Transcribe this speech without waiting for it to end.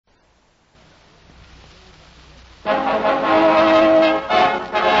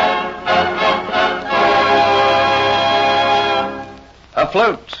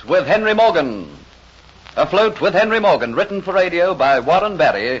Afloat with Henry Morgan. Afloat with Henry Morgan, written for radio by Warren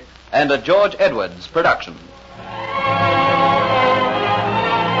Barry and a George Edwards production.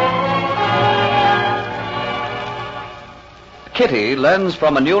 Kitty learns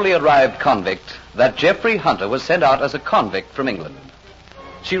from a newly arrived convict that Geoffrey Hunter was sent out as a convict from England.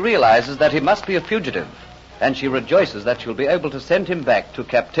 She realizes that he must be a fugitive, and she rejoices that she'll be able to send him back to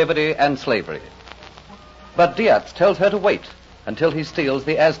captivity and slavery. But Diaz tells her to wait until he steals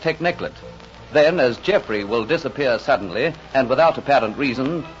the Aztec necklet. Then, as Geoffrey will disappear suddenly and without apparent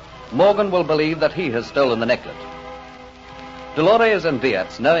reason, Morgan will believe that he has stolen the necklet. Dolores and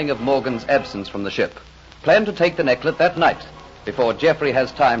Diaz, knowing of Morgan's absence from the ship, plan to take the necklet that night before Geoffrey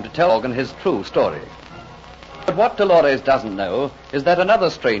has time to tell Morgan his true story. But what Dolores doesn't know is that another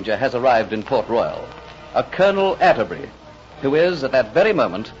stranger has arrived in Port Royal, a Colonel Atterbury, who is, at that very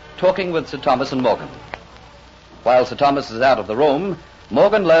moment, talking with Sir Thomas and Morgan. While Sir Thomas is out of the room,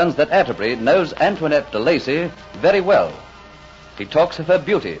 Morgan learns that Atterbury knows Antoinette de Lacy very well. He talks of her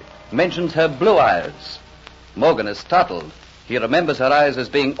beauty, mentions her blue eyes. Morgan is startled. He remembers her eyes as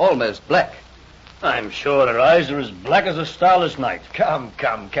being almost black. I'm sure her eyes are as black as a starless night. Come,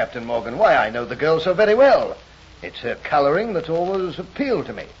 Captain Morgan. Why, I know the girl so very well. It's her coloring that's always appealed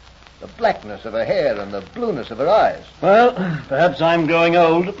to me. The blackness of her hair and the blueness of her eyes. Well, perhaps I'm growing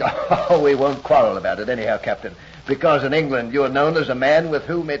old. Oh, we won't quarrel about it anyhow, Captain. Because in England you're known as a man with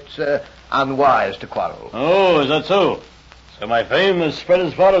whom it's unwise to quarrel. Oh, is that so? So my fame has spread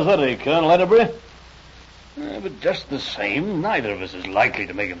as far as that, eh, Colonel Atterbury? But just the same, neither of us is likely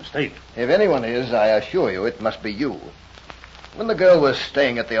to make a mistake. If anyone is, I assure you it must be you. When the girl was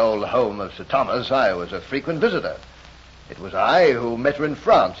staying at the old home of Sir Thomas, I was a frequent visitor. It was I who met her in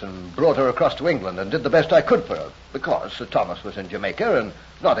France and brought her across to England and did the best I could for her, because Sir Thomas was in Jamaica and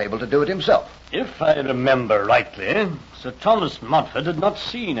not able to do it himself. If I remember rightly, Sir Thomas Montfort had not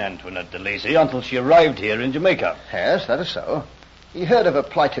seen Antoinette de Lacy until she arrived here in Jamaica. Yes, that is so. He heard of her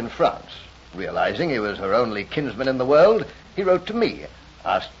plight in France. Realizing he was her only kinsman in the world, he wrote to me,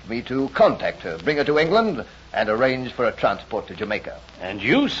 asked me to contact her, bring her to England, and arrange for a transport to Jamaica. And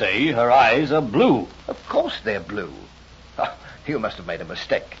you say her eyes are blue. Of course they're blue. Oh, you must have made a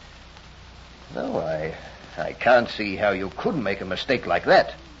mistake. No, I can't see how you could make a mistake like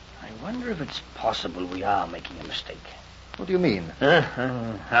that. I wonder if it's possible we are making a mistake. What do you mean? I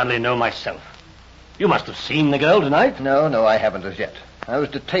hardly know myself. You must have seen the girl tonight. No, I haven't as yet. I was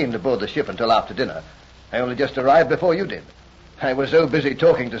detained aboard the ship until after dinner. I only just arrived before you did. I was so busy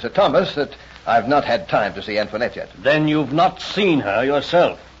talking to Sir Thomas that I've not had time to see Antoinette yet. Then you've not seen her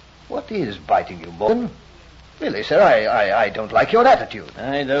yourself. What is biting you, Morgan? Really, sir, I don't like your attitude.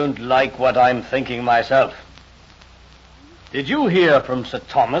 I don't like what I'm thinking myself. Did you hear from Sir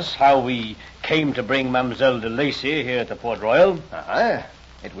Thomas how we came to bring Mademoiselle de Lacy here to Port Royal?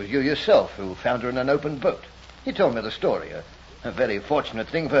 It was you yourself who found her in an open boat. He told me the story. A very fortunate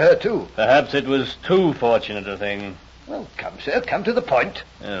thing for her, too. Perhaps it was too fortunate a thing. Well, come, sir, come to the point.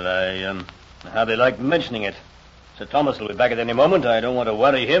 Well, I hardly like mentioning it. Sir Thomas will be back at any moment. I don't want to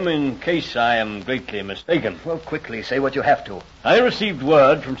worry him in case I am greatly mistaken. Well, quickly, say what you have to. I received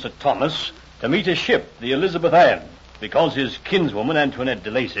word from Sir Thomas to meet a ship, the Elizabeth Ann, because his kinswoman, Antoinette de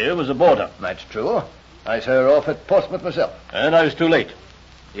Lacy, was aboard her. That's true. I saw her off at Portsmouth myself. And I was too late.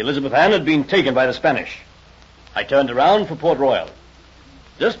 The Elizabeth Ann had been taken by the Spanish. I turned around for Port Royal.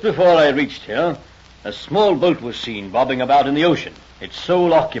 Just before I reached here, a small boat was seen bobbing about in the ocean. Its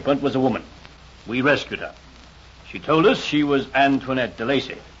sole occupant was a woman. We rescued her. She told us she was Antoinette de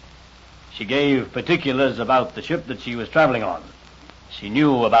Lacy. She gave particulars about the ship that she was traveling on. She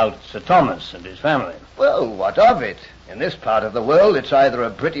knew about Sir Thomas and his family. Well, what of it? In this part of the world, it's either a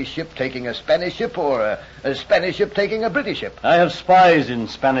British ship taking a Spanish ship or a Spanish ship taking a British ship. I have spies in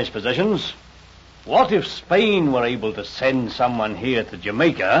Spanish possessions. What if Spain were able to send someone here to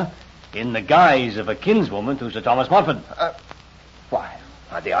Jamaica in the guise of a kinswoman to Sir Thomas Montfort? Why,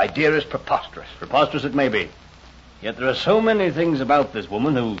 the idea is preposterous. Preposterous it may be. Yet there are so many things about this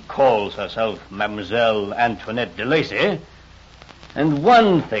woman who calls herself Mademoiselle Antoinette de Lacy, and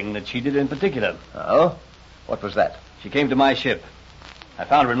one thing that she did in particular. Oh? What was that? She came to my ship. I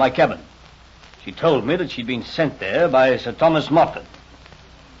found her in my cabin. She told me that she'd been sent there by Sir Thomas Montfort.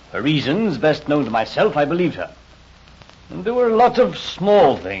 For reasons best known to myself, I believed her. And there were lots of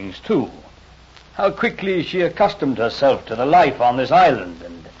small things, too. How quickly she accustomed herself to the life on this island,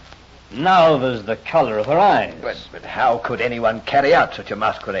 and now there's the color of her eyes. But how could anyone carry out such a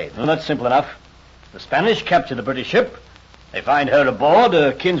masquerade? Well, that's simple enough. The Spanish capture the British ship. They find her aboard,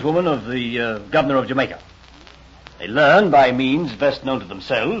 a kinswoman of the governor of Jamaica. They learn, by means best known to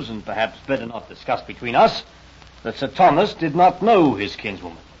themselves, and perhaps better not discussed between us, that Sir Thomas did not know his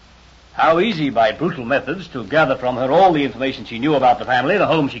kinswoman. How easy by brutal methods to gather from her all the information she knew about the family, the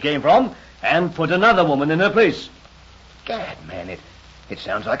home she came from, and put another woman in her place. Gad, man, it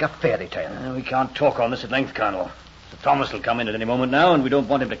sounds like a fairy tale. We can't talk on this at length, Colonel. Sir Thomas will come in at any moment now, and we don't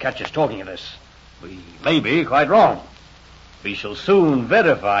want him to catch us talking of this. We may be quite wrong. We shall soon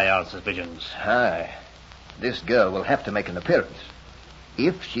verify our suspicions. Aye. This girl will have to make an appearance.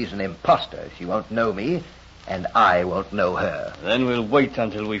 If she's an imposter, she won't know me, and I won't know her. Then we'll wait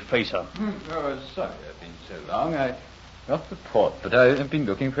until we face her. Oh, sorry I've been so long. I got the port, but I've been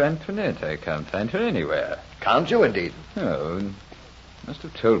looking for Antoinette. I can't find her anywhere. Can't you, indeed? Oh, must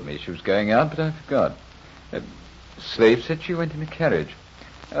have told me she was going out, but I forgot. Slave said she went in a carriage.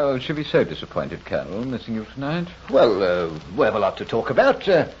 Oh, she'll be so disappointed, Colonel, missing you tonight. Well, we have a lot to talk about.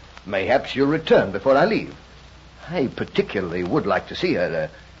 Mayhaps you'll return before I leave. I particularly would like to see her,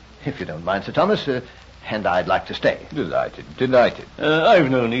 if you don't mind, Sir Thomas, and I'd like to stay. Delighted. I've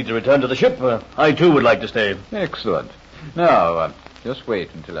no need to return to the ship. I, too, would like to stay. Excellent. Now, just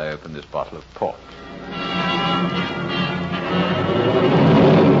wait until I open this bottle of port.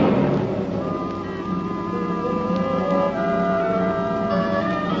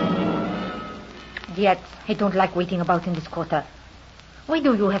 Yet, I don't like waiting about in this quarter. Why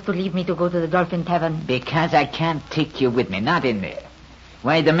do you have to leave me to go to the Dolphin Tavern? Because I can't take you with me, not in there.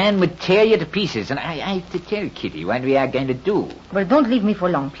 Why, the man would tear you to pieces, and I have to tell Kitty what we are going to do. Well, don't leave me for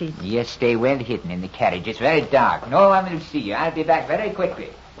long, please. You stay well hidden in the carriage. It's very dark. No one will see you. I'll be back very quickly.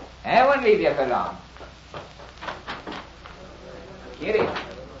 I won't leave you for long. Kitty.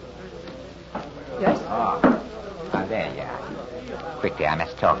 Yes? Oh, there you are. Quickly, I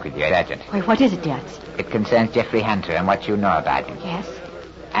must talk with you, urgent. Why, what is it, Yats? It concerns Geoffrey Hunter and what you know about him. Yes?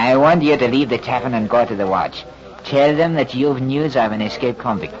 I want you to leave the tavern and go to the watch. Tell them that you've news of an escaped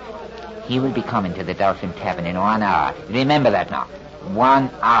convict. He will be coming to the Dolphin Tavern in 1 hour. Remember that now.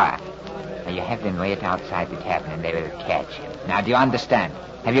 1 hour. Now, you have them wait outside the tavern and they will catch him. Now, do you understand?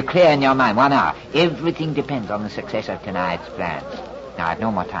 Have you clear in your mind? 1 hour. Everything depends on the success of tonight's plans. Now, I've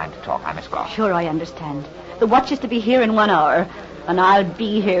no more time to talk. I must go. Sure, I understand. The watch is to be here in 1 hour, and I'll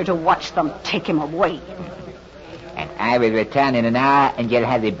be here to watch them take him away. And I will return in 1 hour, and you'll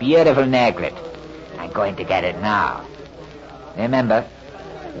have the beautiful necklet. I'm going to get it now. Remember,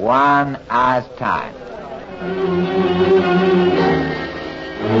 1 hour's time.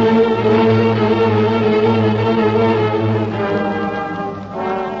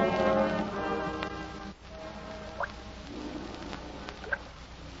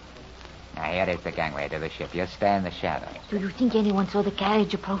 Now, here is the gangway to the ship. You'll stay in the shadows. Do you think anyone saw the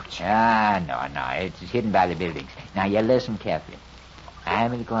carriage approach? No. It's hidden by the buildings. Now, you listen carefully. I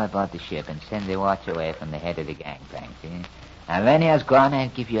will go aboard the ship and send the watch away from the head of the gangplank, see? And when he has gone, I'll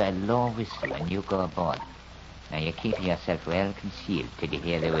give you a low whistle and you go aboard. Now, you keep yourself well concealed till you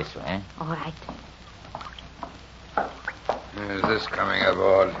hear the whistle, eh? All right. Who's this coming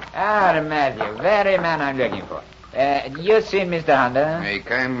aboard? The Matthew. Very man I'm looking for. You seen Mr. Hunter? He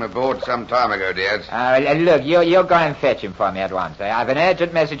came aboard some time ago, Diaz. Look, you'll go and fetch him for me at once. I have an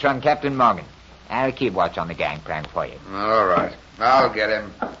urgent message from Captain Morgan. I'll keep watch on the gangplank for you. All right. I'll get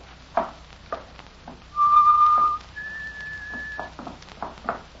him.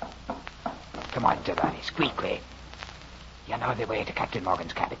 Come on, Giovanni, quickly. You know the way to Captain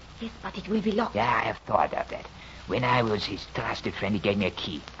Morgan's cabin? Yes, but it will be locked. Yeah, I have thought of that. When I was his trusted friend, he gave me a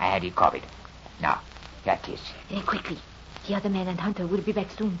key. I had it covered. Now, got this. Quickly. The other man and Hunter will be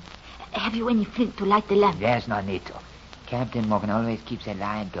back soon. Have you any flint to light the lamp? There's no need to. Captain Morgan always keeps a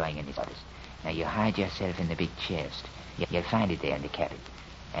light going in his office. Now, you hide yourself in the big chest. You'll find it there in the cabin.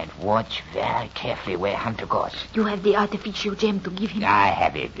 And watch very carefully where Hunter goes. You have the artificial gem to give him? I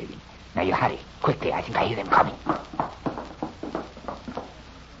have everything. Now, you hurry. Quickly, I think I hear them coming.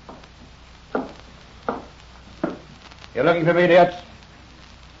 You're looking for me, Diaz?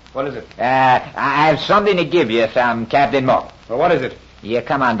 What is it? I have something to give you from Captain Morgan. Well, what is it? You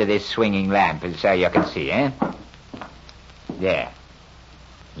come under this swinging lamp so you can see, eh? There.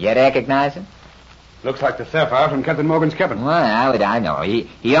 You recognize him? Looks like the sapphire from Captain Morgan's cabin. Well, how would I know?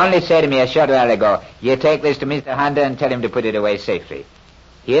 He only said to me a short while ago, you take this to Mr. Hunter and tell him to put it away safely.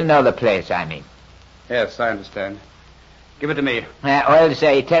 He'll know the place, I mean. Yes, I understand. Give it to me.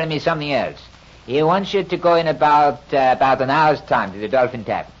 Also, he told me something else. He wants you to go in about an hour's time to the Dolphin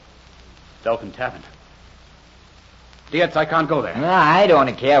Tavern. Dolphin Tavern? Diaz, I can't go there. No, I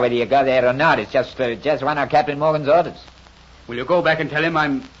don't care whether you go there or not. It's just one of Captain Morgan's orders. Will you go back and tell him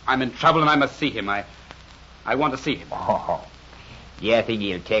I'm in trouble and I must see him? I want to see him. Oh, you think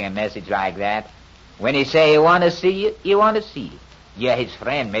he'll take a message like that? When he say he want to see you, you want to see you. You're his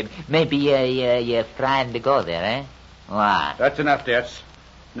friend. Maybe you're trying to go there, eh? Why? That's enough, Dietz.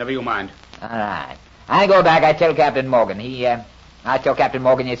 Never you mind. All right. I go back, I tell Captain Morgan. I tell Captain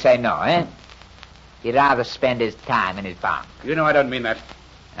Morgan you say no, eh? He'd rather spend his time in his bunk. You know I don't mean that.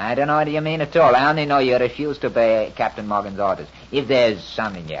 I don't know what you mean at all. I only know you refuse to obey Captain Morgan's orders. If there's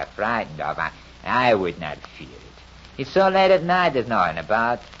something you're frightened of, I would not fear it. It's so late at night there's no one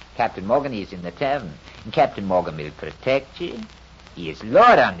about. Captain Morgan is in the tavern, and Captain Morgan will protect you. He is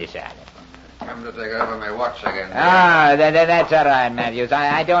lord on this island. Come to take over my watch again. That's all right, Matthews.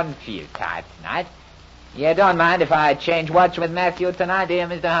 I don't feel tired tonight. You don't mind if I change watch with Matthew tonight, dear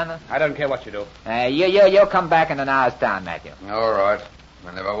Mr. Hunter? I don't care what you do. You'll come back in an hour's time, Matthew. All right.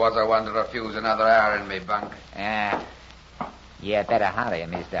 There never was a one to refuse another hour in me bunk. You better hurry,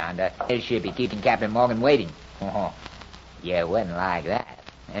 Mr. Hunter. She'll be keeping Captain Morgan waiting. Oh, you wouldn't like that.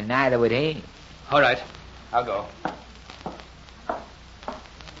 And neither would he. All right. I'll go.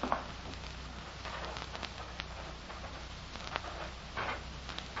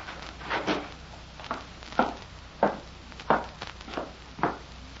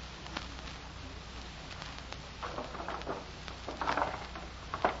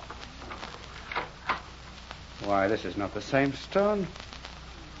 Why, this is not the same stone.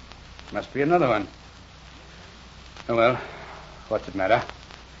 Must be another one. Oh, well, what's it matter?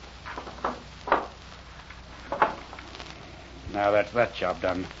 Now that's that job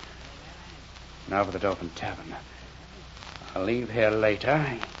done. Now for the Dolphin Tavern. I'll leave here later.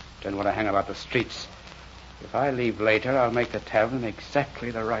 Don't want to hang about the streets. If I leave later, I'll make the tavern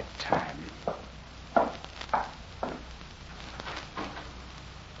exactly the right time.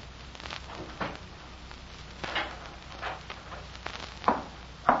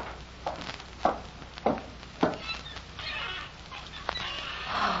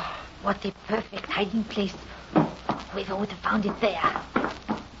 What a perfect hiding place. Whoever would have found it there.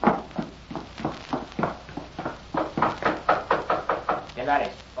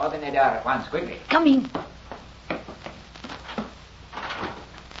 Dolores, open the door at once, quickly. Come in.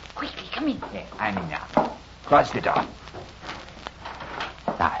 Quickly, come in. Yeah, I'm in now. Close the door.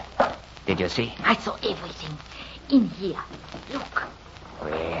 Now, did you see? I saw everything. In here. Look.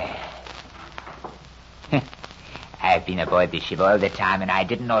 Well, I've been aboard this ship all the time, and I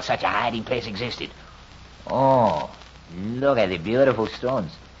didn't know such a hiding place existed. Oh, look at the beautiful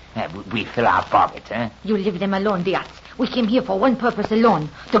stones. We fill our pockets, huh? You leave them alone, Diaz. We came here for one purpose alone,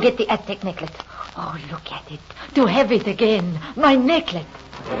 to get the Aztec necklace. Oh, look at it. To have it again. My necklace.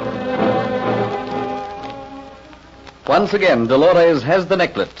 Once again, Dolores has the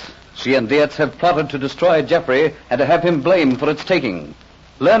necklace. She and Dietz have plotted to destroy Geoffrey and to have him blamed for its taking.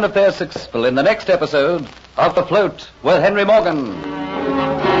 Learn if they're successful in the next episode of Afloat with Henry Morgan.